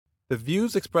The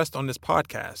views expressed on this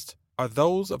podcast are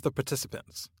those of the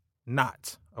participants,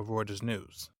 not of Reuters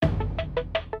News.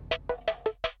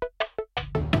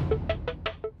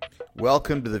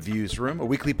 Welcome to The Views Room, a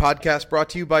weekly podcast brought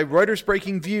to you by Reuters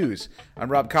Breaking Views.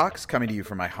 I'm Rob Cox, coming to you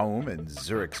from my home in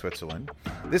Zurich, Switzerland.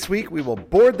 This week, we will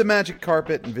board the magic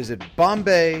carpet and visit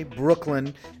Bombay,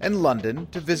 Brooklyn, and London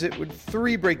to visit with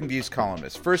three Breaking Views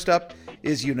columnists. First up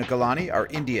is Una Gilani, our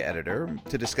India editor,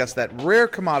 to discuss that rare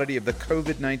commodity of the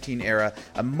COVID-19 era,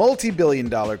 a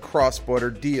multi-billion-dollar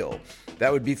cross-border deal.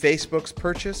 That would be Facebook's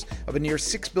purchase of a near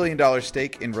 $6 billion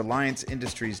stake in Reliance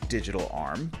Industries' digital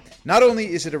arm. Not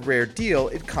only is it a rare deal,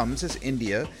 it comes as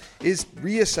India is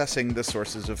reassessing the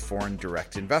sources of foreign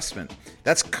direct investment.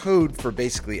 That's code for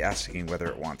basically asking whether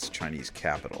it wants Chinese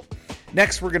capital.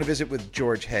 Next, we're going to visit with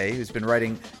George Hay, who's been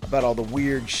writing about all the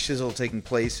weird shizzle taking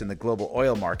place in the global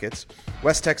oil markets.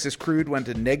 West Texas crude went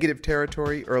to negative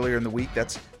territory earlier in the week.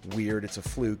 That's weird. It's a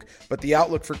fluke. But the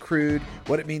outlook for crude,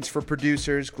 what it means for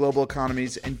producers, global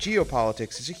economies, and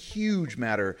geopolitics is a huge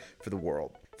matter for the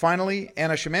world. Finally,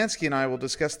 Anna Szymanski and I will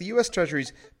discuss the U.S.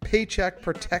 Treasury's Paycheck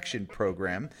Protection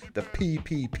Program, the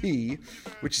PPP,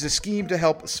 which is a scheme to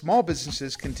help small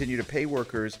businesses continue to pay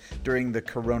workers during the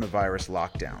coronavirus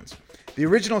lockdowns. The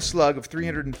original slug of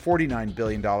 $349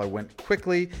 billion went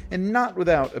quickly and not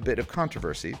without a bit of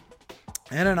controversy.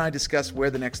 Anna and I discuss where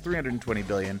the next $320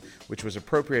 billion, which was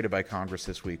appropriated by Congress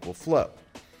this week, will flow.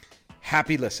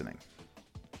 Happy listening.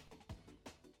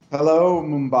 Hello,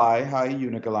 Mumbai. Hi,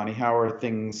 Una Gilani. How are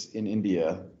things in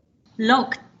India?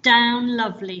 Lockdown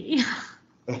lovely.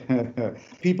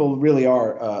 People really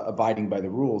are abiding by the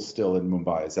rules still in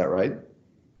Mumbai. Is that right?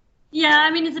 Yeah,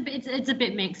 I mean it's a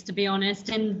bit mixed, to be honest.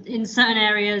 In certain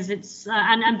areas, it's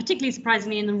and particularly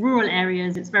surprisingly in the rural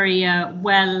areas, it's very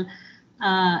well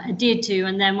adhered to.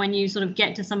 And then when you sort of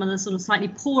get to some of the sort of slightly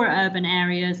poorer urban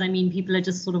areas, I mean, people are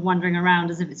just sort of wandering around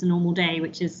as if it's a normal day,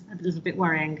 which is a little bit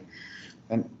worrying.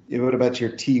 And what about your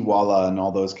tea-walla and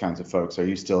all those kinds of folks? Are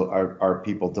you still are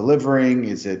people delivering?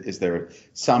 Is there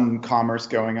some commerce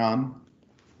going on?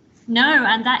 No,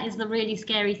 and that is the really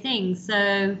scary thing.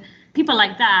 So people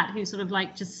like that who sort of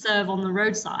like just serve on the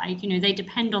roadside, you know, they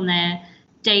depend on their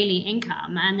daily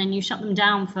income, and then you shut them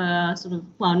down for sort of,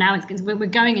 well, now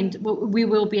we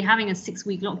will be having a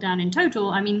 6-week lockdown in total.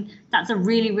 I mean, that's a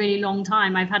really, really long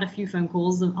time. I've had a few phone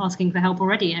calls asking for help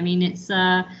already. I mean, it's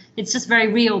just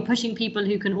very real, pushing people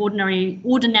who can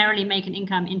ordinarily make an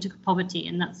income into poverty,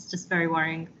 and that's just very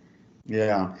worrying.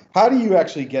 Yeah. How do you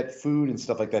actually get food and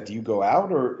stuff like that? Do you go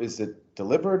out or is it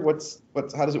delivered?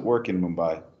 How does it work in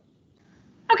Mumbai?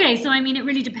 Okay, so I mean, it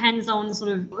really depends on sort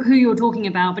of who you're talking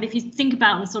about. But if you think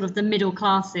about the sort of the middle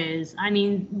classes, I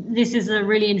mean, this is a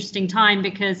really interesting time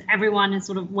because everyone is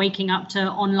sort of waking up to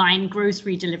online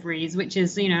grocery deliveries, which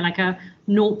is, you know, like a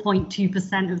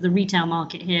 0.2% of the retail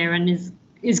market here, and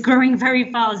is growing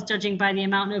very fast, judging by the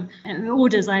amount of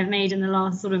orders I've made in the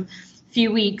last sort of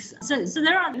few weeks. So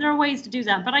there are ways to do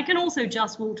that, but I can also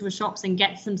just walk to the shops and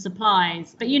get some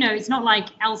supplies. But, you know, it's not like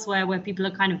elsewhere where people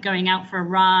are kind of going out for a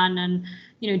run and,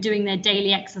 you know, doing their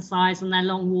daily exercise and their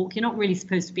long walk. You're not really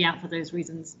supposed to be out for those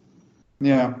reasons.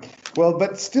 Yeah. Well,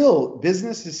 but still,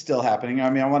 business is still happening. I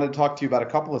mean, I want to talk to you about a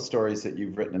couple of stories that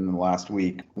you've written in the last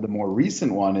week. The more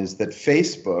recent one is that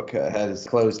Facebook has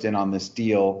closed in on this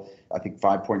deal, I think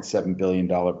 $5.7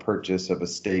 billion purchase of a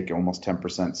stake, almost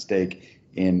 10% stake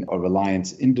in a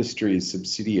Reliance Industries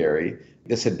subsidiary.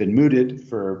 This had been mooted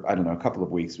for, I don't know, a couple of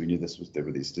weeks. We knew there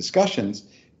were these discussions,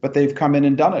 but they've come in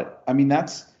and done it. I mean, I'm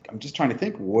just trying to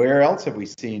think, where else have we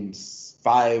seen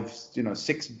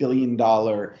 $6 billion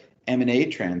M&A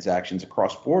transactions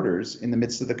across borders in the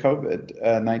midst of the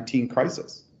COVID-19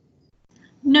 crisis?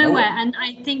 Nowhere. And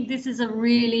I think this is a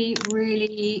really,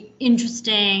 really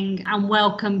interesting and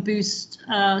welcome boost,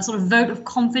 sort of vote of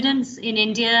confidence in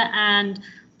India and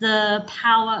the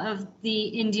power of the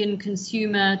Indian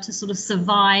consumer to sort of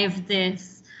survive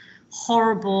this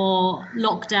horrible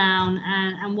lockdown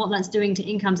and what that's doing to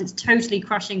incomes. It's totally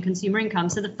crushing consumer income.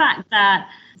 So the fact that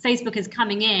Facebook is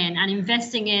coming in and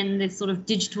investing in this sort of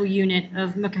digital unit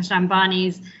of Mukesh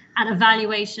Ambani's at a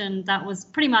valuation that was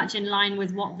pretty much in line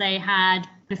with what they had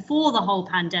before the whole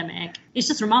pandemic, it's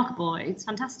just remarkable. It's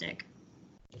fantastic.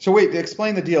 So wait,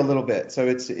 explain the deal a little bit. So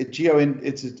it's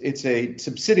a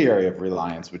subsidiary of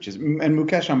Reliance, and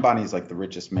Mukesh Ambani is like the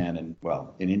richest man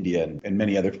in India and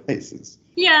many other places.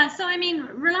 Yeah, so I mean,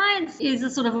 Reliance is a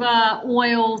sort of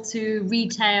oil to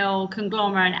retail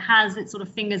conglomerate. It has its sort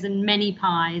of fingers in many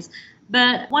pies.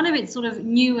 But one of its sort of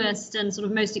newest and sort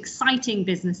of most exciting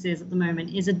businesses at the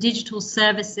moment is a digital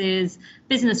services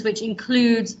business, which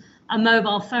includes a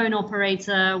mobile phone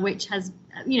operator, which has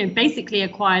basically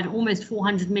acquired almost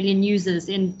 400 million users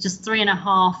in just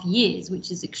 3.5 years,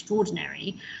 which is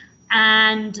extraordinary.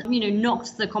 And,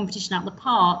 knocked the competition out of the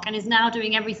park, and is now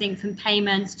doing everything from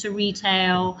payments to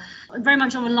retail, very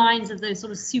much on the lines of those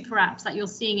sort of super apps that you're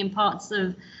seeing in parts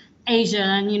of Asia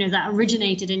and, that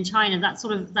originated in China.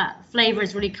 That flavor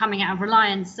is really coming out of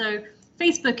Reliance. So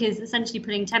Facebook is essentially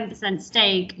putting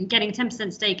getting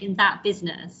 10% stake in that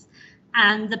business.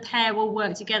 And the pair will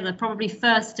work together, probably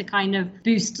first to kind of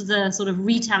boost the sort of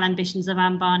retail ambitions of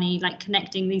Ambani, like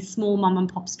connecting these small mom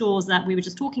and pop stores that we were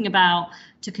just talking about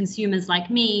to consumers like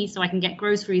me, so I can get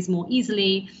groceries more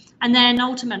easily. And then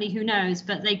ultimately, who knows,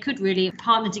 but they could really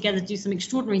partner together to do some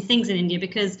extraordinary things in India,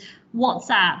 because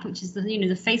WhatsApp, which is the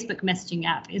Facebook messaging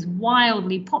app, is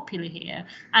wildly popular here.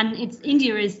 And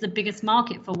India is the biggest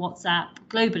market for WhatsApp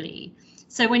globally.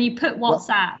 So when you put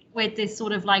WhatsApp with this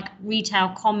sort of like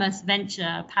retail commerce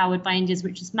venture powered by India's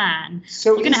richest man,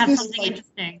 you're going to have something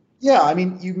interesting. Yeah, I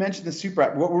mean, you mentioned the super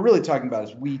app. What we're really talking about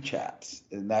is WeChat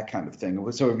and that kind of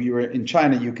thing. So if you were in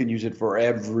China, you can use it for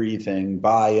everything,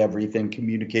 buy everything,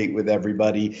 communicate with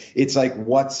everybody. It's like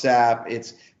WhatsApp,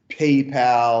 it's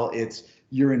PayPal, it's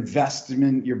your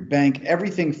investment, your bank,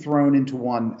 everything thrown into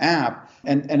one app.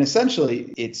 And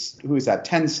essentially, it's, who is that,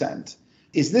 Tencent.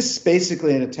 Is this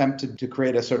basically an attempt to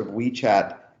create a sort of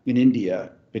WeChat in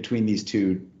India between these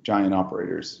two giant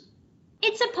operators?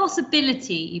 It's a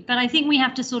possibility, but I think we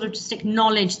have to sort of just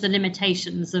acknowledge the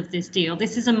limitations of this deal.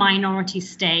 This is a minority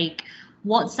stake.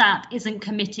 WhatsApp isn't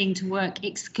committing to work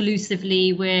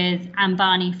exclusively with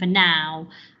Ambani for now.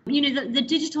 The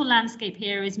digital landscape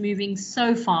here is moving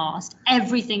so fast.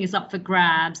 Everything is up for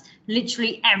grabs.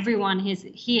 Literally everyone is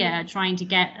here trying to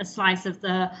get a slice of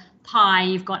the pie.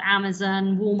 You've got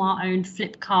Amazon, Walmart-owned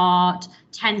Flipkart,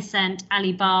 Tencent,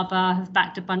 Alibaba have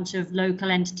backed a bunch of local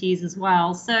entities as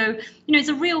well. So, it's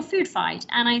a real food fight.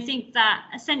 And I think that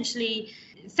essentially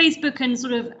Facebook and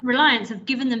sort of Reliance have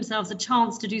given themselves a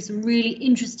chance to do some really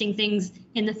interesting things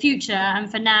in the future. And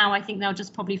for now, I think they'll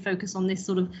just probably focus on this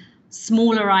sort of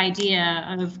smaller idea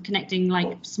of connecting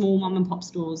like small mom and pop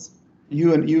stores.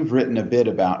 You've written a bit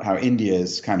about how India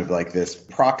is kind of like this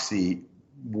proxy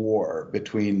war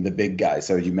between the big guys.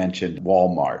 So you mentioned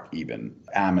Walmart, even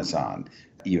Amazon.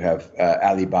 You have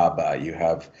Alibaba. You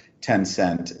have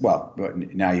Tencent. Well,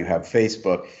 now you have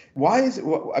Facebook. Why is it?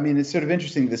 It's sort of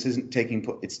interesting. This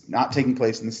it's not taking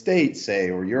place in the States, say,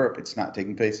 or Europe. It's not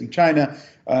taking place in China,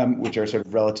 which are sort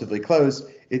of relatively close.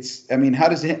 How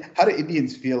do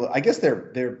Indians feel? I guess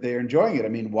they're enjoying it. I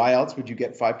mean, why else would you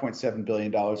get $5.7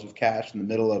 billion of cash in the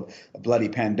middle of a bloody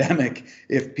pandemic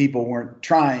if people weren't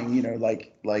trying,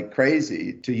 like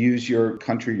crazy to use your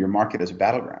country, your market as a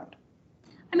battleground?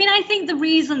 I think the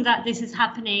reason that this is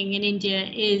happening in India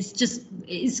is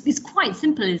quite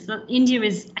simple, is that India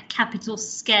is a capital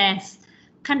scarce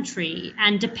country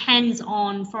and depends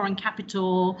on foreign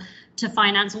capital to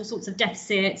finance all sorts of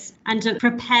deficits and to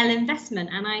propel investment.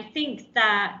 And I think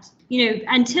that,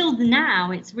 until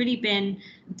now, it's really been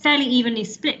fairly evenly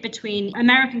split between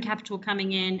American capital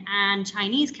coming in and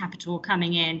Chinese capital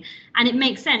coming in. And it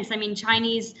makes sense.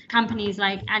 Chinese companies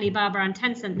like Alibaba and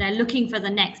Tencent, they're looking for the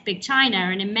next big China.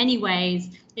 And in many ways,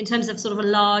 in terms of sort of a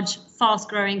large,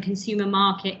 fast-growing consumer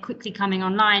market quickly coming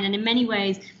online, and in many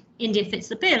ways, India fits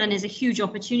the bill and is a huge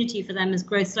opportunity for them as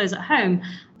growth slows at home.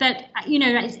 But,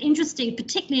 it's interesting,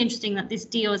 particularly interesting that this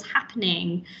deal is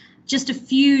happening just a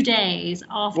few days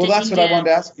after. Well, that's India. What I wanted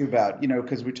to ask you about,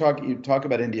 because you talk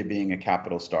about India being a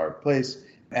capital-starved place,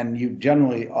 and you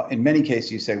generally, in many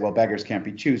cases, you say, well, beggars can't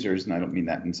be choosers, and I don't mean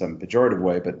that in some pejorative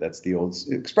way, but that's the old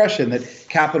expression that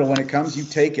capital, when it comes, you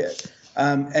take it.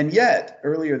 And yet,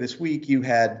 earlier this week, you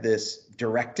had this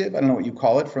directive, I don't know what you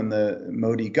call it, from the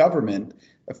Modi government,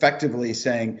 effectively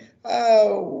saying,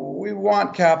 we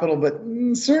want capital, but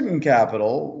certain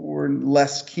capital we're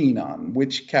less keen on.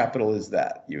 Which capital is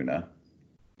that, Una?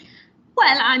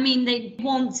 Well, they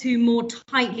want to more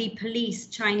tightly police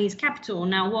Chinese capital.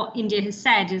 Now, what India has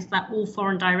said is that all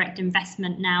foreign direct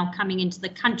investment now coming into the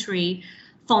country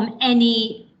from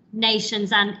any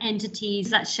nations and entities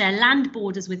that share land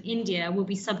borders with India will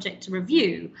be subject to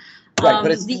review. Right,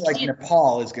 but it's not like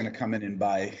Nepal is going to come in and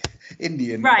buy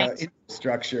Indian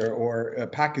infrastructure, or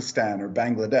Pakistan or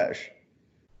Bangladesh.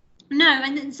 No,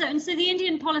 and so the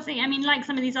Indian policy, like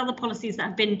some of these other policies that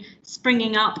have been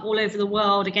springing up all over the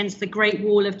world against the Great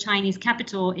Wall of Chinese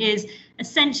capital, is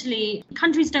essentially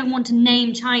countries don't want to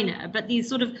name China, but these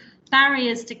sort of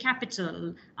barriers to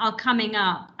capital are coming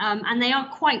up, and they are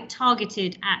quite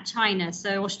targeted at China.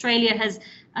 So Australia has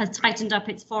tightened up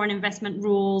its foreign investment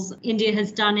rules. India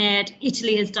has done it.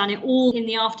 Italy has done it, all in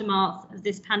the aftermath of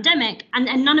this pandemic. And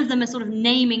none of them are sort of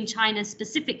naming China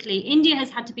specifically. India has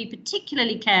had to be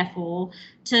particularly careful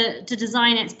to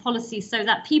design its policies so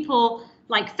that people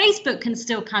like Facebook can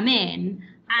still come in.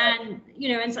 And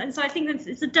and so I think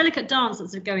it's a delicate dance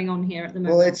that's going on here at the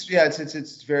moment. Well,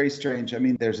 it's very strange. I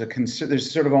mean, there's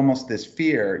sort of almost this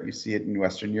fear. You see it in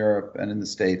Western Europe and in the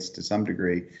States to some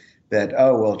degree, that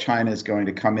China is going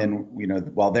to come in,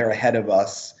 while they're ahead of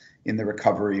us in the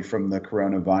recovery from the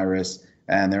coronavirus,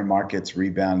 and their markets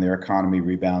rebound, their economy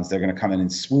rebounds. They're going to come in and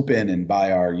swoop in and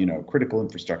buy our, critical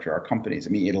infrastructure, our companies. I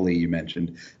mean, Italy, you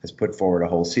mentioned, has put forward a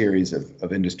whole series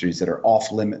of industries that are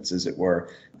off limits, as it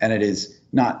were. And it is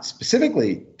not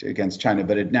specifically against China,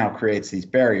 but it now creates these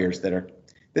barriers that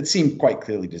seem quite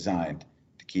clearly designed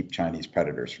to keep Chinese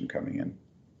predators from coming in.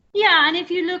 Yeah, and if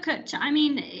you look at,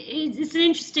 it's an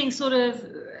interesting sort of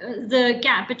the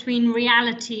gap between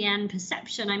reality and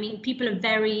perception. I mean, people are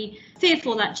very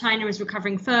fearful that China is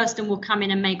recovering first and will come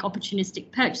in and make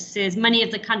opportunistic purchases. Many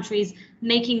of the countries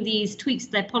making these tweaks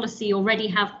to their policy already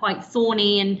have quite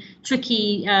thorny and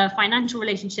tricky financial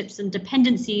relationships and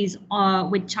dependencies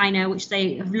with China, which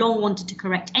they have long wanted to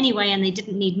correct anyway, and they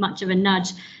didn't need much of a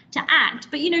nudge to act.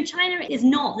 But, China is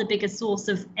not the biggest source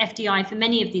of FDI for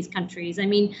many of these countries. I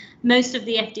mean, most of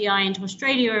the FDI into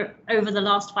Australia over the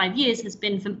last 5 years has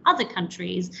been from other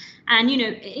countries. And, in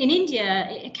India,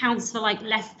 it accounts for like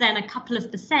less than a couple of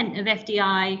 % of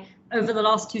FDI over the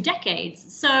last 2 decades.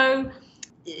 So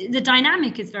the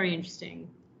dynamic is very interesting.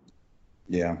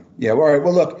 Yeah. All right.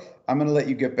 Well, look, I'm going to let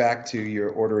you get back to your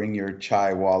ordering your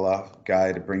chai wala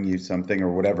guy to bring you something or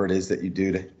whatever it is that you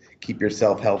do to keep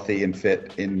yourself healthy and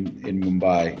fit in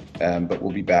Mumbai. But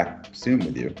we'll be back soon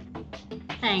with you.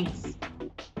 Thanks.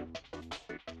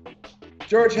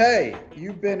 George Hay,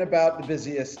 you've been about the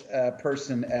busiest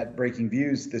person at Breaking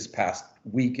Views this past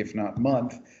week, if not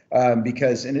month,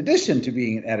 because in addition to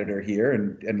being an editor here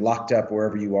and locked up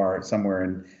wherever you are, somewhere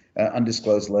in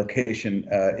undisclosed location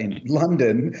in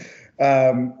London,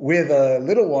 with a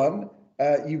little one,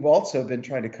 you've also been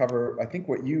trying to cover, I think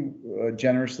what you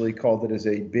generously called it as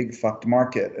a big fucked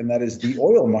market, and that is the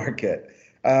oil market.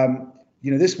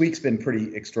 This week's been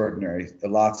pretty extraordinary.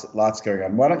 Lots going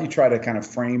on. Why don't you try to kind of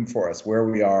frame for us where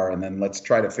we are, and then let's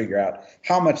try to figure out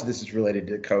how much this is related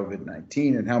to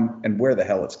COVID-19 and where the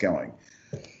hell it's going.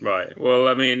 Right. Well,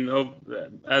 I mean,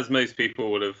 as most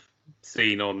people would have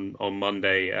seen on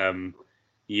Monday,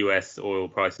 US oil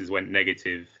prices went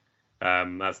negative.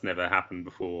 That's never happened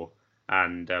before.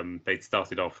 And they'd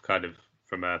started off kind of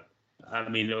from an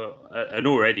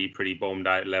already pretty bombed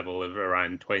out level of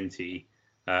around $20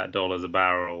 a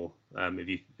barrel. If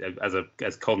you,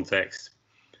 as context,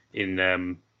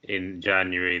 in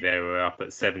January they were up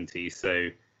at 70, so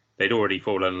they'd already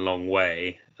fallen a long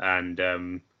way. And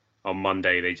on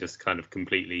Monday they just kind of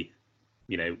completely,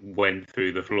 went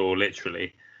through the floor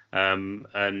literally.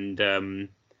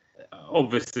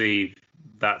 Obviously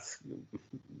that's,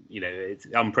 it's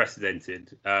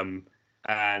unprecedented.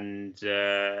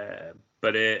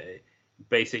 But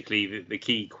basically the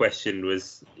key question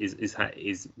is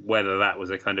whether that was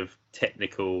a kind of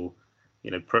technical,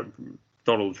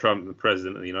 Donald Trump, the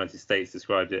president of the United States,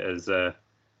 described it as a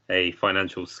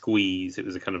financial squeeze. It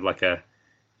was a kind of like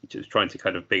just trying to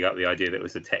kind of big up the idea that it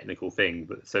was a technical thing.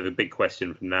 But so the big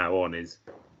question from now on is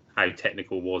how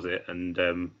technical was it? And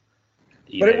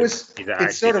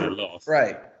it's sort of loss?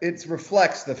 Right. It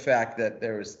reflects the fact that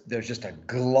there's just a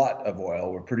glut of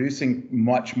oil. We're producing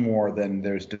much more than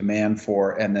there's demand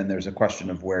for, and then there's a question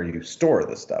of where you store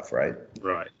the stuff, right?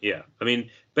 Right. Yeah. I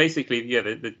mean, basically,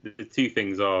 the two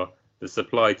things are the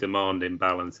supply-demand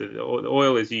imbalance.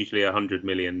 Oil is usually 100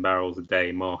 million barrels a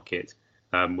day market,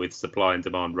 with supply and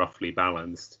demand roughly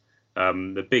balanced.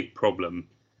 The big problem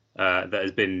that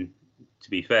has been, to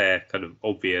be fair, kind of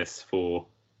obvious for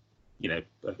a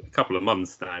couple of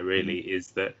months now, really,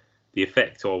 is that the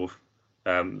effect of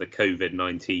the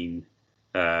COVID-19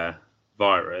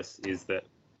 virus is that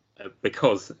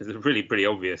because it's really pretty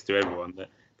obvious to everyone that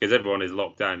because everyone is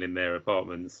locked down in their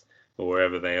apartments or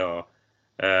wherever they are,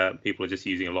 people are just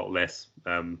using a lot less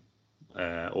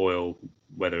oil,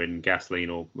 whether in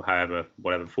gasoline or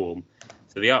whatever form.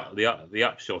 So the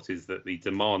upshot is that the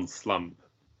demand slump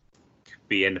could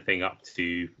be anything up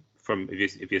to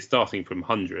if you're starting from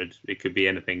 100, it could be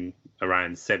anything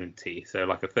around 70, so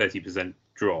like a 30%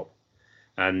 drop,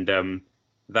 and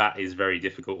that is very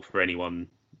difficult for anyone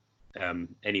in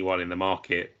the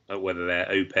market, whether they're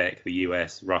OPEC, the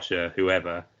US, Russia,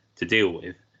 whoever, to deal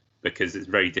with. because it's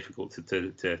very difficult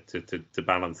to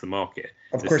balance the market.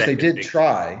 Of course, they did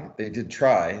try. There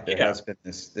has been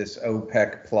this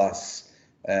OPEC plus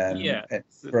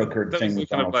brokered thing with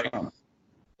Donald Trump.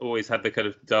 Always had the kind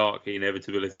of dark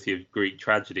inevitability of Greek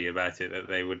tragedy about it, that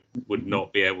they would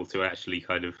not be able to actually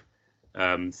kind of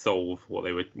solve what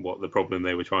the problem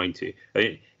they were trying to. I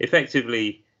mean,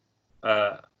 effectively,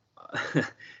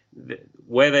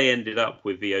 where they ended up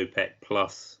with the OPEC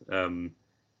plus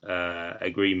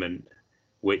agreement,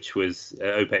 which was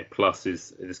OPEC plus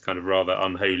is this kind of rather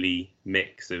unholy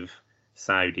mix of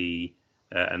Saudi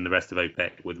and the rest of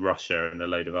OPEC with Russia and a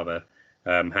load of other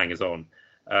hangers on.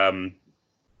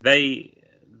 They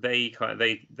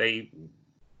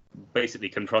basically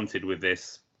confronted with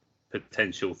this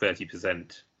potential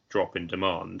 30% drop in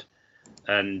demand,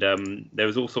 and there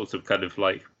was all sorts of kind of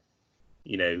like,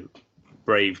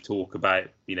 brave talk about,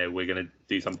 we're going to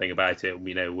do something about it,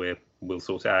 we'll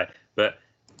sort it out. But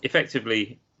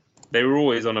effectively, they were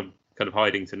always on a kind of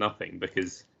hiding to nothing,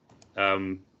 because,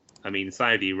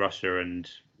 Saudi, Russia, and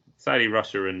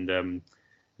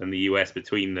the US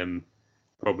between them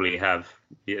probably they're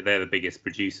the biggest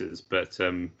producers, but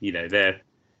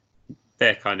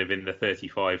they're kind of in the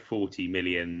 35-40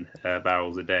 million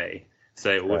barrels a day.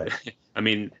 So right.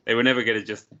 They were never going to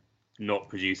just not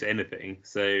produce anything.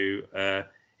 So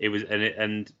it was,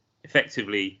 and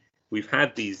effectively we've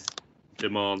had these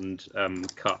demand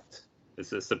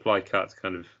supply cut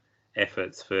kind of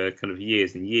efforts for kind of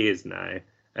years and years now,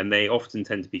 and they often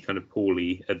tend to be kind of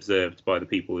poorly observed by the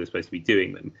people who are supposed to be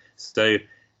doing them. So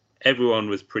everyone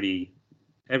who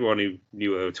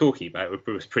knew what they were talking about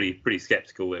was pretty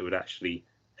skeptical that it would actually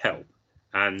help.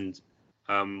 And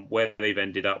where they've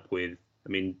ended up with,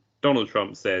 Donald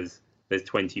Trump says there's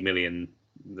 20 million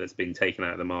that's been taken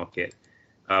out of the market.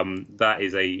 That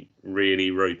is a really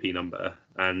ropey number,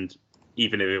 and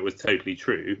even if it was totally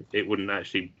true, it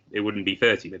wouldn't be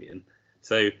 30 million.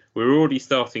 So we're already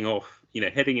starting off,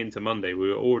 heading into Monday, we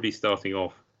were already starting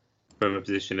off from a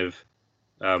position of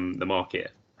the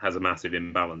market has a massive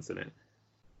imbalance in it.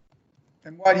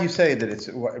 And why do you say that it's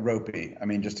ropey?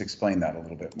 Just explain that a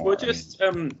little bit more. Well,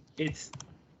 it's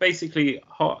basically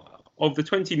of the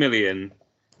 20 million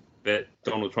that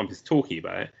Donald Trump is talking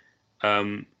about,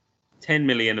 10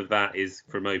 million of that is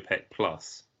from OPEC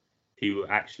plus, who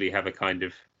actually have a kind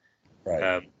of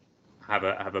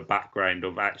have a background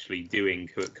of actually doing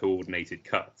coordinated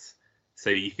cuts.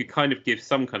 So you could kind of give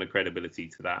some kind of credibility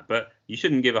to that, but you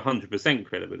shouldn't give 100%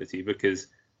 credibility, because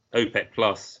OPEC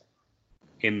plus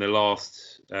in the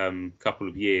last couple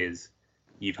of years,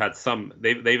 you've had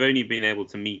they've only been able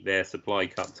to meet their supply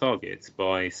cut targets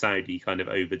by Saudi kind of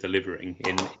over delivering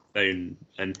in its own,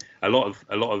 and a lot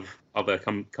of other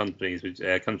countries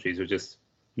were just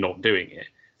not doing it.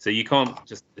 So you can't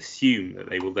just assume that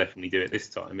they will definitely do it this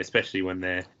time, especially when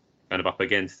they're kind of up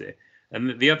against it.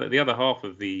 And the other half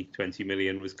of the 20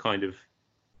 million was kind of,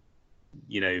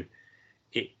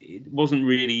 it wasn't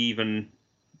really even.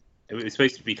 It was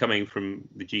supposed to be coming from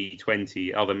the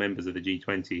G20, other members of the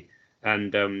G20,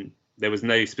 and there was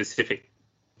no specific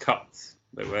cuts.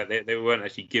 They weren't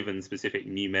actually given specific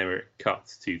numeric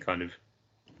cuts to kind of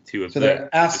to observe. So they're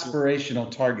aspirational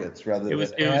targets rather than. It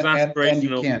was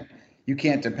aspirational. And you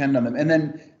can't depend on them. And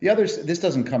then the others, this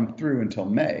doesn't come through until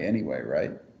May anyway,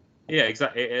 right? Yeah,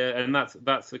 exactly. And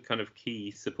that's a kind of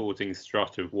key supporting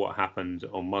strut of what happened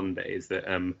on Monday, is that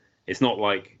it's not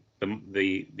like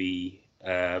the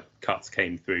cuts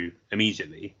came through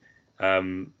immediately. They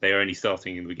are only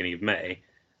starting in the beginning of May.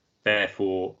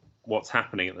 Therefore, what's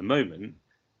happening at the moment,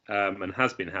 and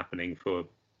has been happening for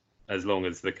as long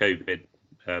as the COVID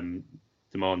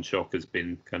demand shock has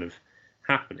been kind of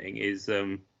happening, is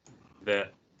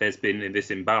that there's been this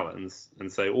imbalance,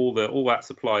 and so all that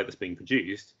supply that's being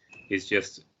produced is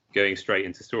just going straight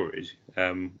into storage,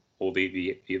 or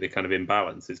the kind of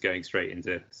imbalance is going straight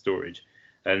into storage,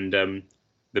 and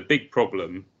the big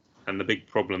problem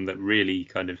that really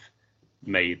kind of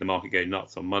made the market go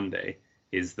nuts on Monday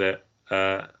is that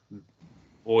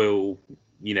oil,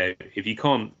 if you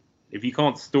can't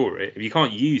store it, if you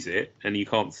can't use it and you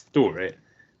can't store it,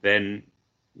 then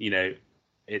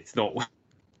it's not.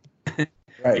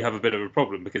 Right. You have a bit of a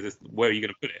problem, because it's where are you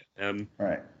going to put it?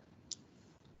 Right.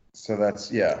 So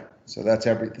that's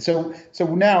everything. So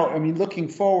now, looking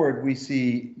forward, we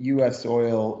see U.S.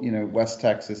 oil, West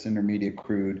Texas Intermediate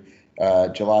crude,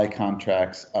 July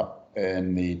contracts up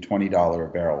in the $20 a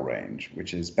barrel range,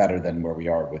 which is better than where we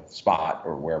are with spot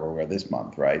or where we were this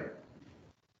month, right?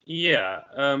 Yeah.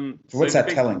 So what's that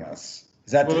telling us?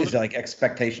 Is it like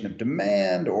expectation of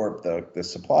demand, or the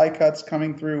supply cuts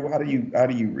coming through? How do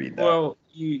you read that? Well,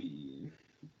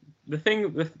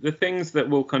 the things that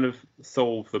will kind of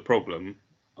solve the problem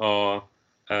are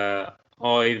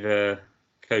either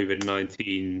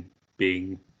COVID-19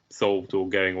 being solved or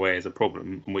going away as a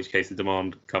problem, in which case the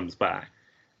demand comes back,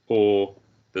 or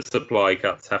the supply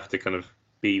cuts have to kind of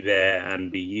be there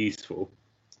and be useful.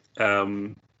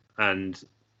 And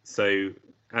so,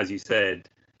 as you said,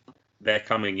 they're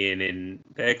coming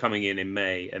in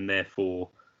May, and therefore,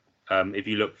 if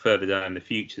you look further down the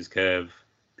futures curve,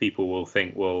 people will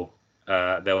think, well,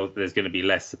 there's going to be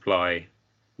less supply,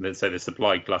 so the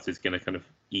supply glut is going to kind of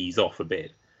ease off a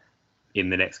bit in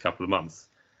the next couple of months.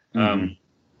 Mm-hmm.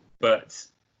 But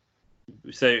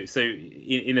so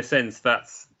in a sense,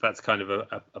 that's kind of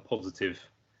a positive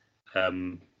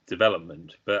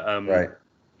development. But right.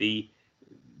 The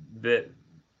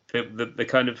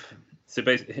kind of, so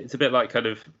basically it's a bit like kind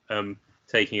of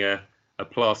taking a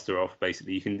plaster off.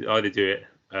 Basically, you can either do it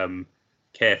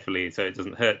carefully so it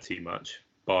doesn't hurt too much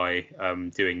by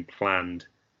doing planned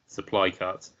supply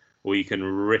cuts, or you can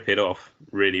rip it off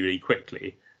really, really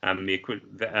quickly. And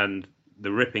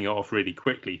the ripping it off really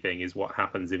quickly thing is what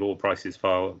happens if oil prices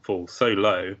fall so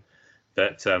low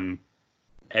that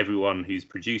everyone who's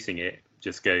producing it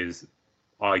just goes,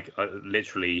 I've got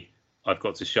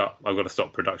to stop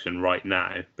production right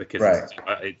now because right.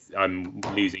 I'm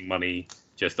losing money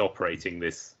just operating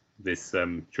this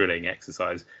drilling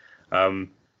exercise.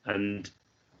 And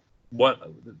what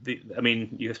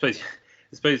I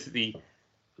suppose the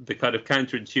kind of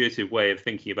counterintuitive way of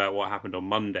thinking about what happened on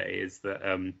Monday is that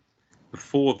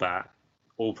before that,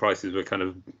 oil prices were kind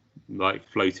of like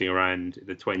floating around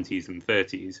the 20s and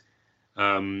 30s,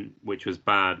 which was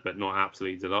bad, but not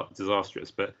absolutely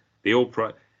disastrous. But the oil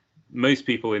price, most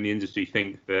people in the industry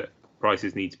think that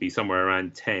prices need to be somewhere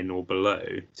around 10 or below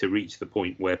to reach the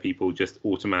point where people just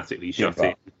automatically shut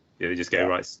in. They just go,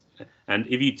 right. And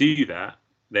if you do that,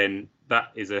 then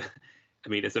that is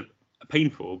it's a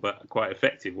painful but quite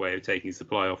effective way of taking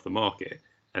supply off the market.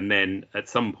 And then at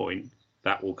some point,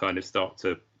 that will kind of start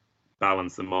to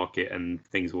balance the market and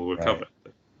things will recover.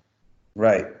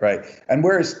 Right. And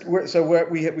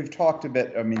we've talked a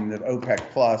bit, the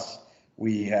OPEC Plus,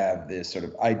 we have this sort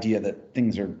of idea that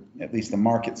things are, at least the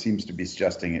market seems to be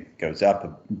suggesting it goes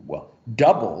up,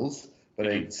 doubles, but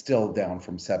it's still down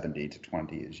from 70 to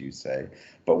 20, as you say.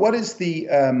 But what is the,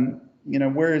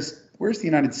 where's the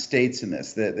United States in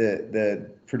this?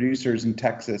 The producers in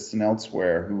Texas and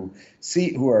elsewhere who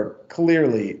are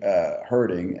clearly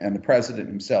hurting, and the president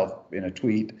himself in a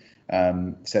tweet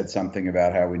said something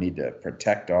about how we need to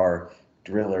protect our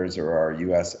drillers or our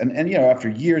U.S. and after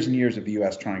years and years of the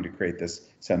U.S. trying to create this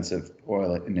sense of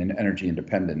oil and energy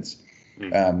independence,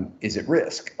 is at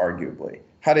risk, arguably.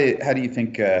 How do you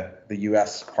think the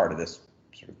U.S. part of this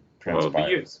sort of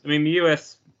transpires? Well, the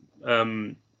U.S.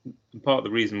 Part of the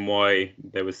reason why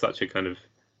there was such a kind of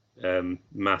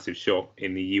massive shock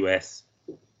in the US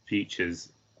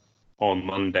futures on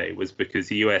Monday was because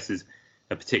the US is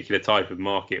a particular type of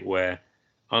market where,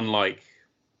 unlike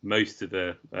most of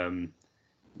the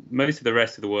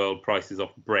rest of the world, prices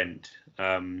off Brent,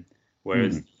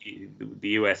 whereas the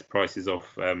US prices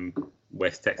off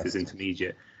West Texas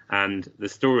Intermediate, and the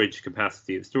storage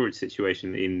capacity, the storage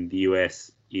situation in the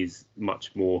US is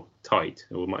much more tight,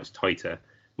 or much tighter,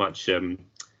 much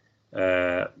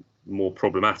more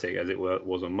problematic, as it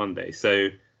was on Monday. So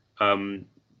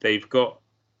they've probably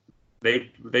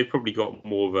got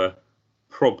more of a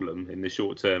problem in the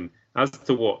short term. As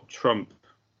to what Trump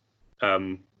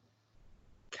can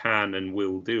and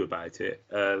will do about it,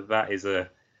 that is a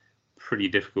pretty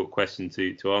difficult question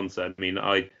to answer. I mean,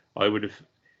 I would have.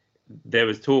 There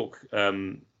was talk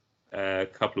a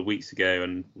couple of weeks ago,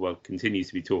 and continues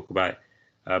to be talk about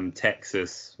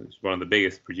Texas, which is one of the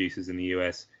biggest producers in the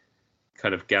US,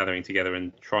 kind of gathering together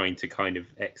and trying to kind of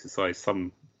exercise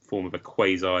some form of a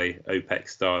quasi OPEC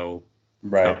style.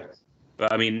 Right.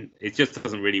 But I mean, it just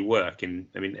doesn't really work. And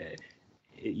I mean,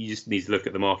 you just need to look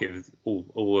at the market with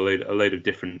a load of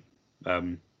different,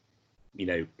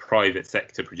 private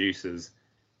sector producers.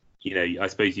 I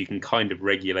suppose you can kind of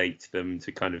regulate them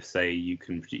to kind of say you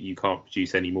can't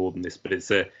produce any more than this, but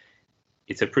it's a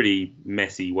pretty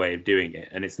messy way of doing it,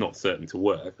 and it's not certain to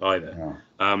work either.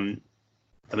 Yeah.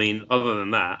 I mean, other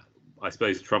than that, I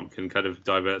suppose Trump can kind of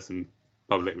divert some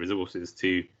public resources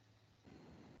to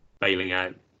bailing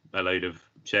out a load of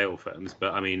shale firms,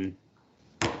 but I mean,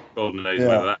 God knows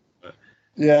whether that.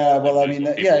 Yeah, well, I mean,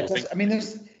 it does. I mean,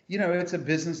 there's, it's a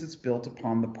business that's built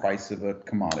upon the price of a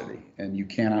commodity, and you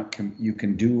can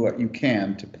do what you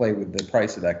can to play with the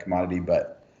price of that commodity,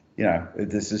 but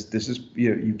this is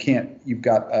you can't. You've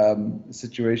got a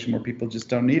situation where people just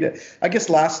don't need it. I guess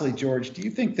lastly, George, do you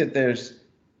think that there's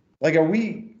Like, are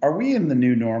we in the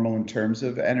new normal in terms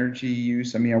of energy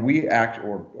use? I mean, are we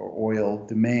or oil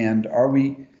demand? Are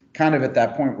we kind of at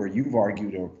that point where you've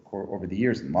argued over the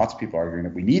years, and lots of people are arguing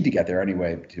that we need to get there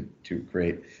anyway to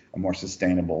create a more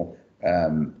sustainable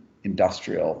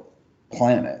industrial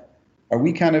planet? Are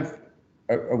we kind of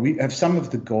have some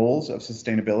of the goals of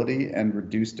sustainability and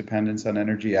reduced dependence on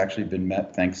energy actually been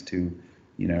met thanks to,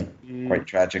 quite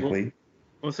tragically?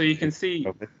 Well, so you can see.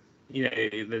 COVID?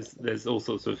 There's all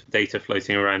sorts of data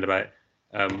floating around about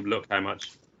look how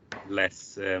much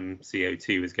less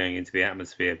CO2 is going into the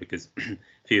atmosphere because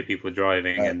fewer people are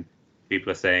driving, and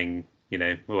people are saying,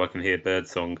 I can hear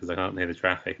birdsong because I can't hear the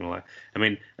traffic and all that. I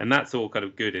mean, and that's all kind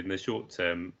of good in the short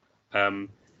term.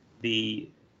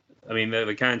 The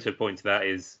counterpoint to that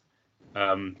is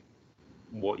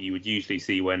what you would usually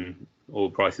see when oil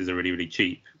prices are really, really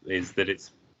cheap is that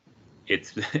it's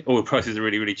oil prices are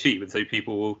really, really cheap, and so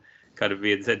people will kind of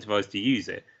be incentivized to use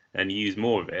it and use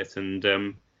more of it. And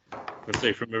so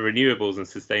from a renewables and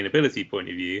sustainability point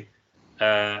of view,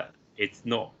 it's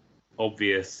not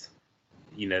obvious,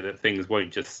 that things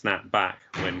won't just snap back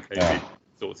when COVID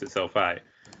sorts itself out.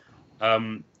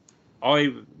 I'm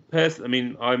a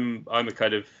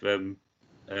kind of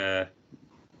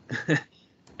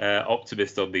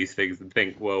optimist on these things and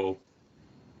think, well,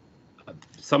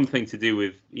 something to do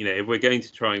with, if we're going to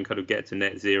try and kind of get to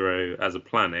net zero as a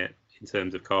planet in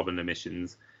terms of carbon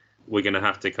emissions, we're going to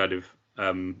have to kind of,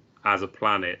 as a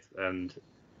planet and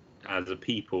as a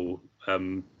people,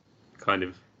 kind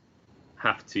of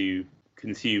have to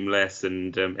consume less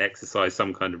and exercise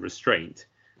some kind of restraint.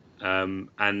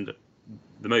 And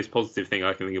the most positive thing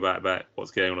I can think about what's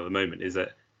going on at the moment is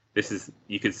that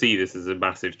you could see this as a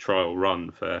massive trial run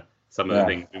for some of the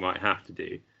things we might have to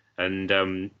do. And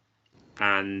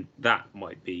that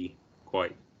might be a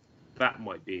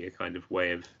kind of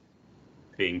way of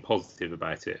being positive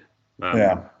about it.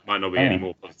 Might not be any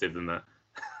more positive than that.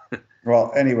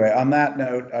 Well, anyway, on that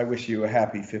note, I wish you a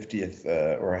happy 50th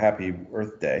or a happy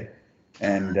Earth Day,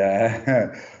 and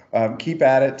keep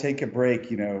at it. Take a break,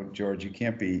 George. You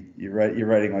can't be. You're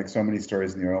writing like so many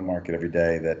stories in the oil market every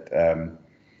day that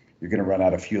you're going to run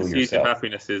out of fuel yourself.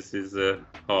 Pursuit of happiness is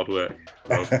hard work.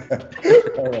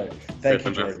 All right. Thank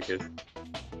you, George.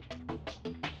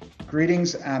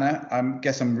 Greetings, Anna. I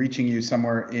guess I'm reaching you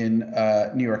somewhere in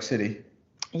New York City.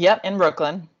 Yep, in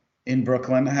Brooklyn. In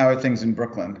Brooklyn. How are things in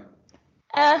Brooklyn?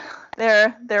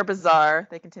 They're bizarre.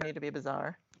 They continue to be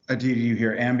bizarre. Do you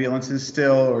hear ambulances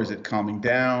still, or is it calming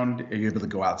down? Are you able to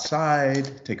go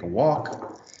outside, take a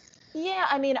walk? Yeah,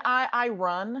 I mean, I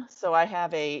run, so I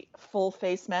have a full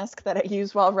face mask that I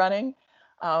use while running,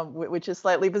 which is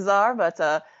slightly bizarre,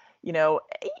 but you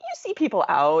see people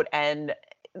out, and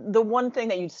the one thing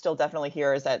that you still definitely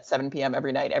hear is at 7 p.m.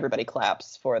 every night, everybody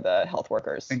claps for the health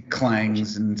workers. And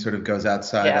clangs and sort of goes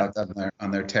outside out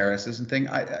on their terraces and thing.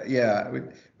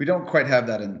 We don't quite have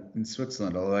that in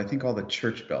Switzerland, although I think all the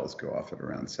church bells go off at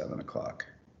around 7 o'clock.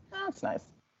 Oh, that's nice.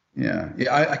 Yeah.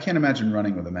 I can't imagine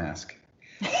running with a mask.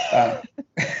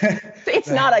 It's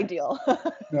not ideal.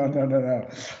 No.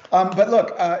 But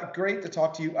look, great to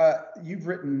talk to you. You've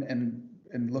written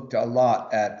and looked a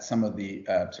lot at some of the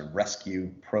sort of rescue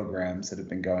programs that have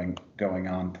been going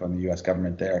on from the U.S.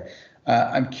 government there.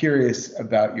 I'm curious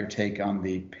about your take on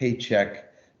the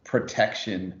Paycheck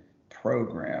Protection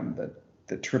Program,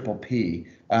 the Triple P,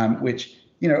 which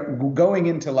going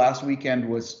into last weekend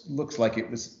looks like it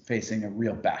was facing a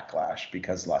real backlash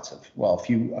because a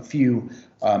few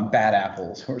bad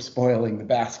apples were spoiling the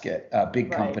basket.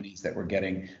 Big companies that were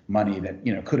getting money that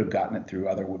could have gotten it through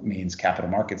other means,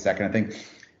 capital markets, that kind of thing.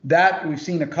 That we've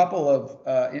seen a couple of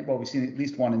we've seen at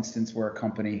least one instance where a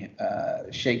company,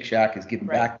 Shake Shack, is giving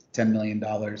back $10 million.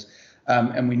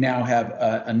 And we now have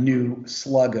a new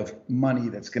slug of money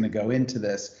that's going to go into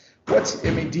this.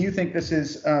 Do you think this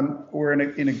is we're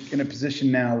in a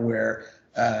position now where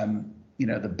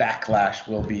the backlash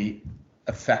will be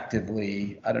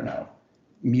effectively,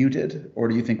 muted, or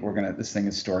do you think this thing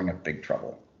is storing up big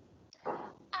trouble?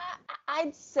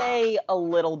 I'd say a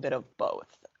little bit of both.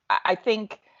 I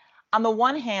think on the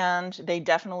one hand, they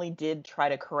definitely did try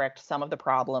to correct some of the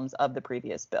problems of the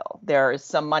previous bill. There is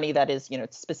some money that is,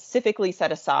 specifically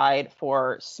set aside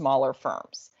for smaller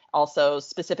firms. Also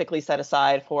specifically set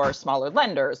aside for smaller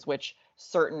lenders, which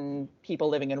certain people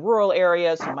living in rural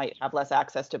areas who might have less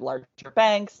access to larger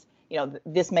banks,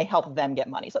 this may help them get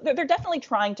money. So they're definitely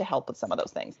trying to help with some of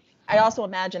those things. I also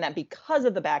imagine that because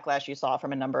of the backlash you saw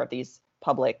from a number of these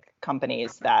public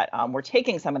companies that were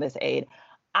taking some of this aid,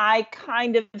 I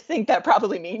kind of think that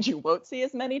probably means you won't see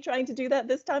as many trying to do that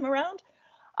this time around,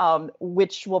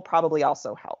 which will probably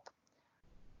also help.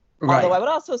 Right. Although I would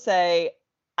also say,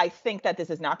 I think that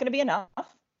this is not going to be enough.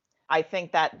 I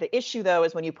think that the issue, though,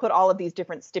 is when you put all of these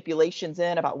different stipulations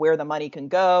in about where the money can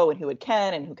go and who it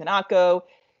can and who cannot go,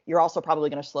 you're also probably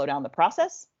going to slow down the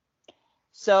process.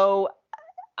 So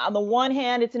on the one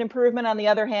hand, it's an improvement. On the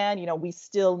other hand, we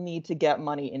still need to get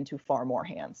money into far more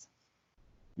hands.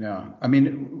 Yeah, I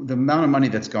mean, the amount of money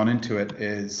that's gone into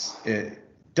it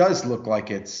does look like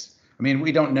it's, I mean,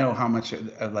 we don't know how much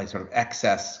like sort of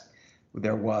excess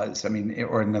there was. I mean,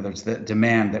 or in other words, the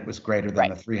demand that was greater than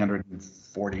the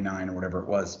 349 or whatever it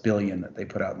was billion that they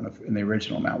put out in the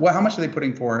original amount. Well, how much are they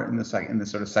putting for in the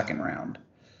sort of second round?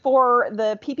 For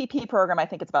the PPP program, I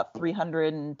think it's about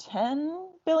 310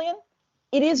 billion.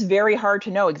 It is very hard to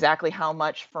know exactly how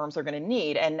much firms are going to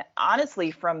need. And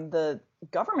honestly, from the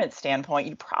government standpoint,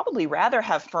 you'd probably rather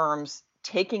have firms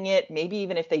taking it, maybe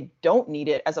even if they don't need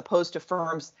it, as opposed to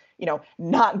firms,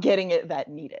 not getting it that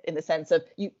need it, in the sense of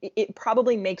it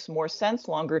probably makes more sense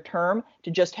longer term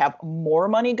to just have more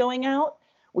money going out,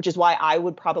 which is why I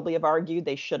would probably have argued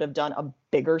they should have done a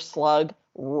bigger slug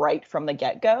right from the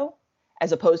get-go,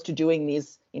 as opposed to doing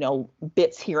these,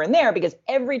 bits here and there, because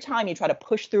every time you try to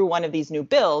push through one of these new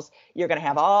bills, you're going to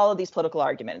have all of these political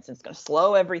arguments, and it's going to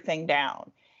slow everything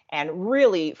down. And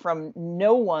really, from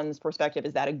no one's perspective,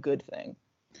 is that a good thing?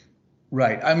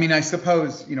 Right. I mean, I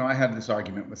suppose, I had this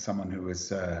argument with someone who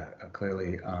was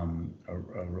clearly a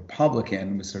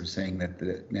Republican, was sort of saying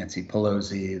that Nancy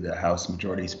Pelosi, the House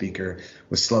Majority Speaker,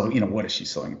 was slow. What is she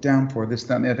slowing it down for? This,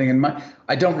 that, and the other thing. And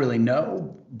I don't really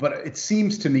know, but it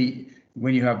seems to me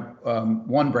when you have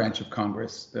one branch of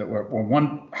Congress or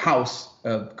one House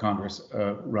of Congress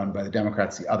run by the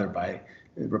Democrats, the other by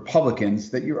Republicans,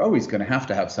 that you're always going to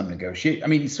have some negotiate. I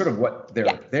mean, sort of what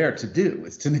they're there to do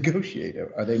is to negotiate.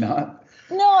 Are they not?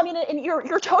 No, I mean, and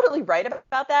you're totally right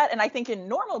about that. And I think in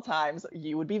normal times,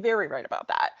 you would be very right about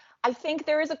that. I think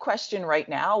there is a question right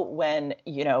now when,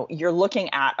 you're looking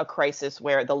at a crisis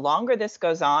where the longer this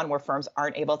goes on, where firms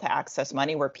aren't able to access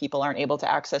money, where people aren't able to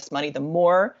access money, the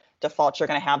more defaults you're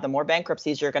going to have, the more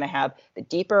bankruptcies you're going to have, the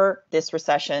deeper this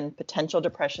recession, potential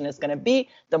depression is going to be,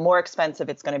 the more expensive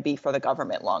it's going to be for the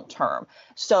government long term.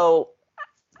 So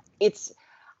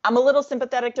I'm a little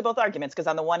sympathetic to both arguments, because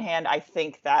on the one hand, I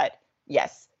think that,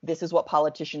 yes, this is what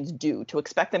politicians do. To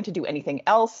expect them to do anything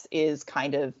else is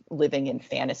kind of living in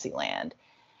fantasy land.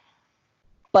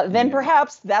 But then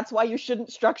perhaps that's why you shouldn't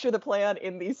structure the plan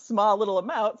in these small little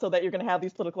amounts, so that you're going to have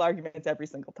these political arguments every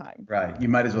single time. Right. You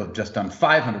might as well have just done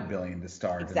 500 billion to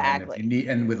start. Exactly. And, if you need,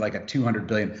 and with like a 200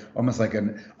 billion, almost like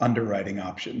an underwriting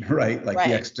option, right? Like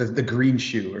the green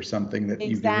shoe or something that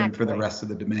you do in for the rest of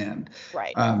the demand.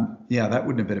 Right. Yeah, that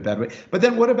wouldn't have been a bad way. But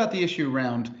then what about the issue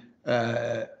around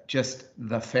just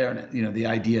the fairness, the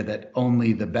idea that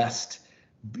only the best,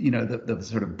 the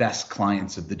sort of best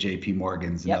clients of the JP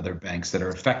Morgans and other banks that are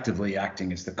effectively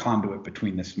acting as the conduit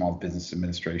between the Small Business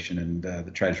Administration and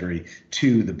the Treasury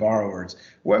to the borrowers.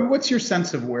 What's your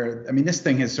sense of this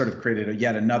thing has sort of created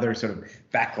yet another sort of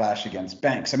backlash against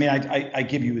banks? I mean, I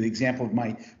give you the example of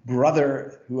my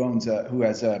brother who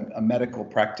has a medical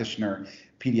practitioner,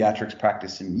 pediatrics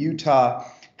practice in Utah.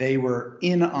 They were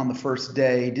in on the first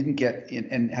day, didn't get in,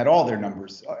 and had all their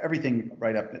numbers, everything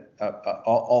right up,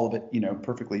 all of it,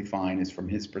 perfectly fine is from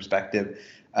his perspective.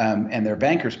 And their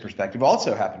banker's perspective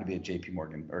also happened to be a JP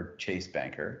Morgan or Chase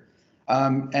banker.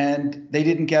 And they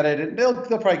didn't get it. And they'll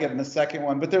probably get it in the second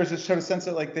one. But there's a sort of sense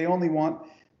that like they only want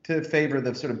to favor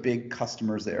the sort of big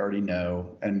customers they already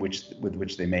know and with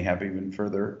which they may have even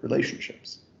further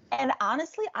relationships. And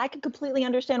honestly, I could completely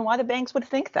understand why the banks would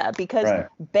think that, because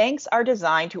banks are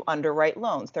designed to underwrite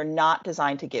loans. They're not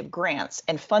designed to give grants.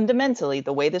 And fundamentally,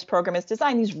 the way this program is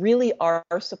designed, these really are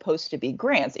supposed to be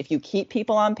grants. If you keep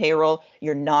people on payroll,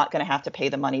 you're not going to have to pay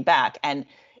the money back. And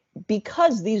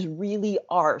because these really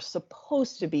are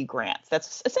supposed to be grants,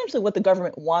 that's essentially what the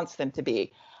government wants them to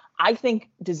be. I think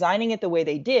designing it the way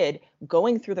they did,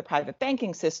 going through the private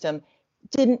banking system,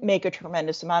 didn't make a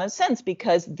tremendous amount of sense,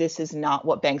 because this is not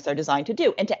what banks are designed to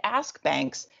do. And to ask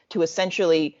banks to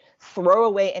essentially throw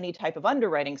away any type of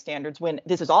underwriting standards when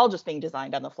this is all just being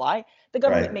designed on the fly, the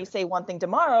government may say one thing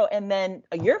tomorrow, and then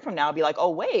a year from now be like, oh,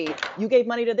 wait, you gave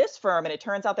money to this firm and it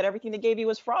turns out that everything they gave you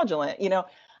was fraudulent.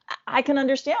 I can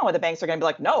understand why the banks are going to be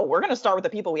like, no, we're going to start with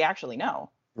the people we actually know.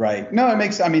 Right. No, it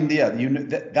makes,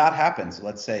 that happens.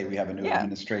 Let's say we have a new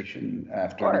administration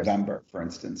after November, for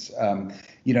instance.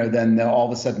 Then all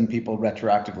of a sudden people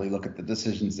retroactively look at the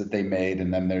decisions that they made,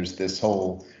 and then there's this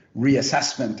whole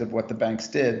reassessment of what the banks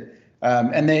did.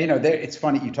 And it's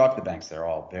funny, you talk to the banks, they're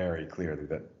all very clear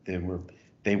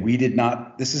that we did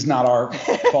not, this is not our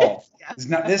fault. It's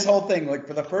not this whole thing, like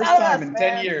for the first time in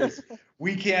 10 years,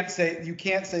 you can't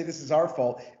say this is our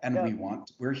fault, and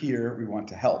we're here, we want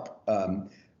to help.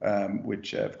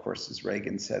 Which of course, as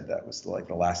Reagan said, that was like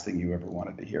the last thing you ever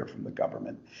wanted to hear from the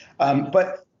government.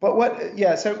 But what?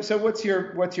 Yeah. So what's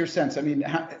your sense? I mean,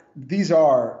 these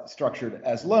are structured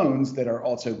as loans that are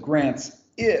also grants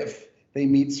if they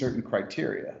meet certain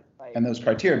criteria, right. And those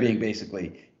criteria being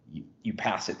basically you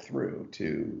pass it through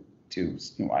to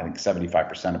I think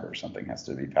 75% of it or something has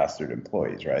to be passed through to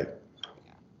employees, right?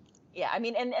 Yeah. I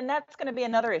mean, and that's going to be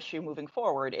another issue moving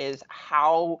forward is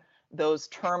how those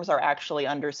terms are actually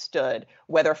understood,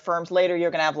 whether firms later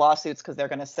you're going to have lawsuits because they're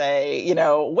going to say,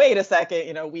 wait a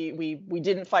second, we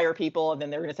didn't fire people, and then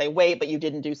they're going to say, wait, but you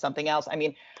didn't do something else. I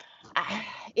mean,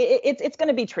 it's going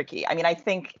to be tricky. I mean, I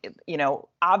think,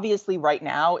 obviously right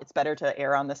now it's better to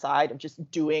err on the side of just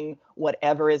doing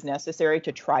whatever is necessary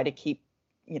to try to keep,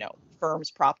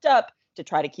 firms propped up, to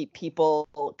try to keep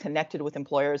people connected with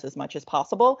employers as much as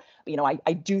possible.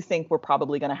 I do think we're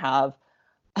probably going to have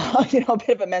a bit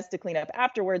of a mess to clean up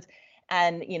afterwards.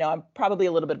 And, I'm probably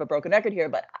a little bit of a broken record here,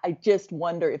 but I just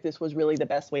wonder if this was really the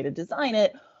best way to design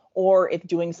it, or if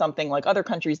doing something like other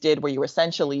countries did, where you were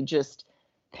essentially just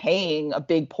paying a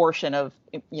big portion of,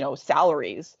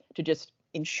 salaries to just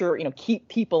ensure, keep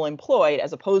people employed,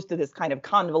 as opposed to this kind of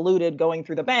convoluted going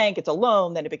through the bank. It's a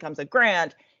loan, then it becomes a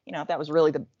grant. If that was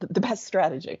really the best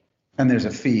strategy. And there's a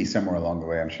fee somewhere along the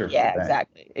way, I'm sure. Yeah,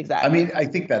 exactly. I mean, I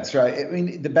think that's right. I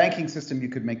mean, the banking system, you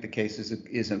could make the case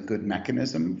is a good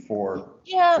mechanism for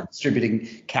distributing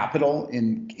capital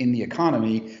in the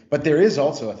economy. But there is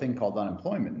also a thing called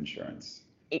unemployment insurance.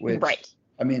 Right.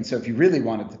 I mean, so if you really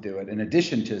wanted to do it, in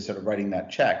addition to sort of writing that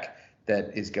check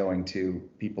that is going to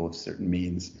people of certain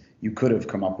means, you could have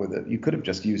come up with it. You could have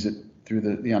just used it through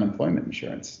the unemployment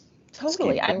insurance.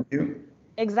 Totally.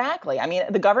 Exactly. I mean,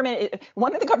 the government,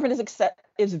 one thing the government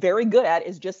is very good at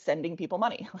is just sending people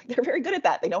money. Like, they're very good at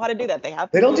that. They know how to do that.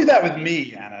 They don't do that with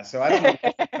me, Anna. So I don't know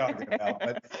what you're talking about.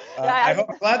 But I'm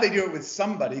glad they do it with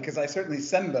somebody, because I certainly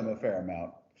send them a fair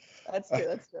amount. That's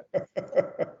true.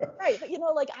 Right.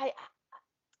 But,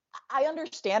 I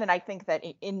understand, and I think that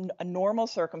in a normal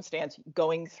circumstance,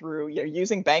 going through,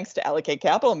 using banks to allocate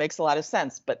capital makes a lot of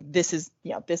sense. But this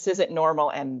isn't normal,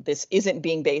 and this isn't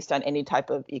being based on any type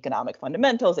of economic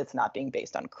fundamentals. It's not being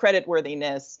based on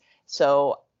creditworthiness.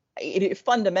 So it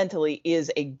fundamentally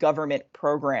is a government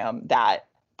program that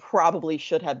probably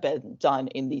should have been done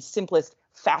in the simplest,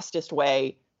 fastest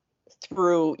way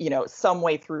through, some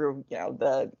way through,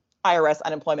 the IRS,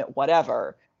 unemployment,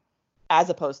 whatever, as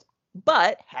opposed.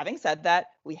 But having said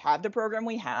that, we have the program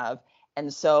we have.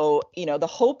 And so, the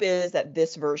hope is that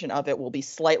this version of it will be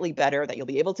slightly better, that you'll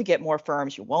be able to get more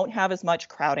firms. You won't have as much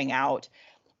crowding out.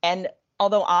 And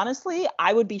although, honestly,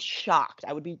 I would be shocked.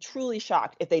 I would be truly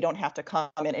shocked if they don't have to come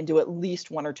in and do at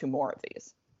least one or two more of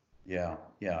these. Yeah.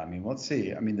 I mean, let's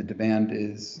see. I mean, the demand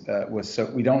was so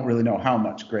we don't really know how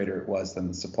much greater it was than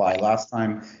the supply last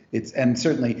time. And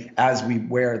certainly as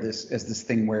this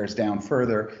thing wears down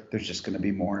further, there's just going to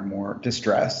be more and more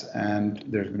distress, and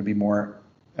there's going to be more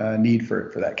need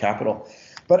for that capital.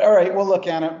 But all right, well, look,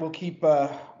 Anna, we'll keep.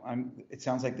 It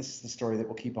sounds like this is the story that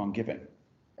we'll keep on giving.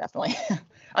 Definitely,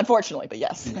 unfortunately, but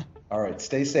yes. All right,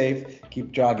 stay safe.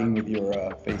 Keep jogging with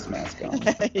your face mask on.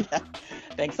 Yeah.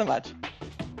 Thanks so much.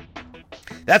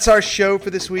 That's our show for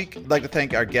this week. I'd like to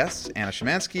thank our guests, Anna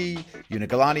Szymanski, Una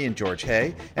Galani, and George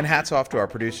Hay. And hats off to our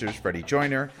producers, Freddie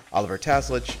Joyner, Oliver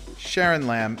Taslich, Sharon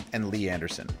Lamb, and Lee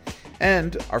Anderson.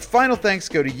 And our final thanks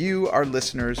go to you, our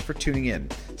listeners, for tuning in.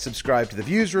 Subscribe to The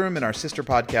Views Room and our sister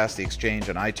podcast, The Exchange,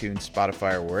 on iTunes,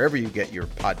 Spotify, or wherever you get your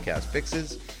podcast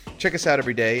fixes. Check us out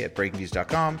every day at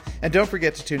breakingviews.com. And don't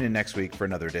forget to tune in next week for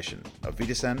another edition of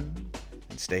Vida Sen,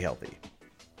 and stay healthy.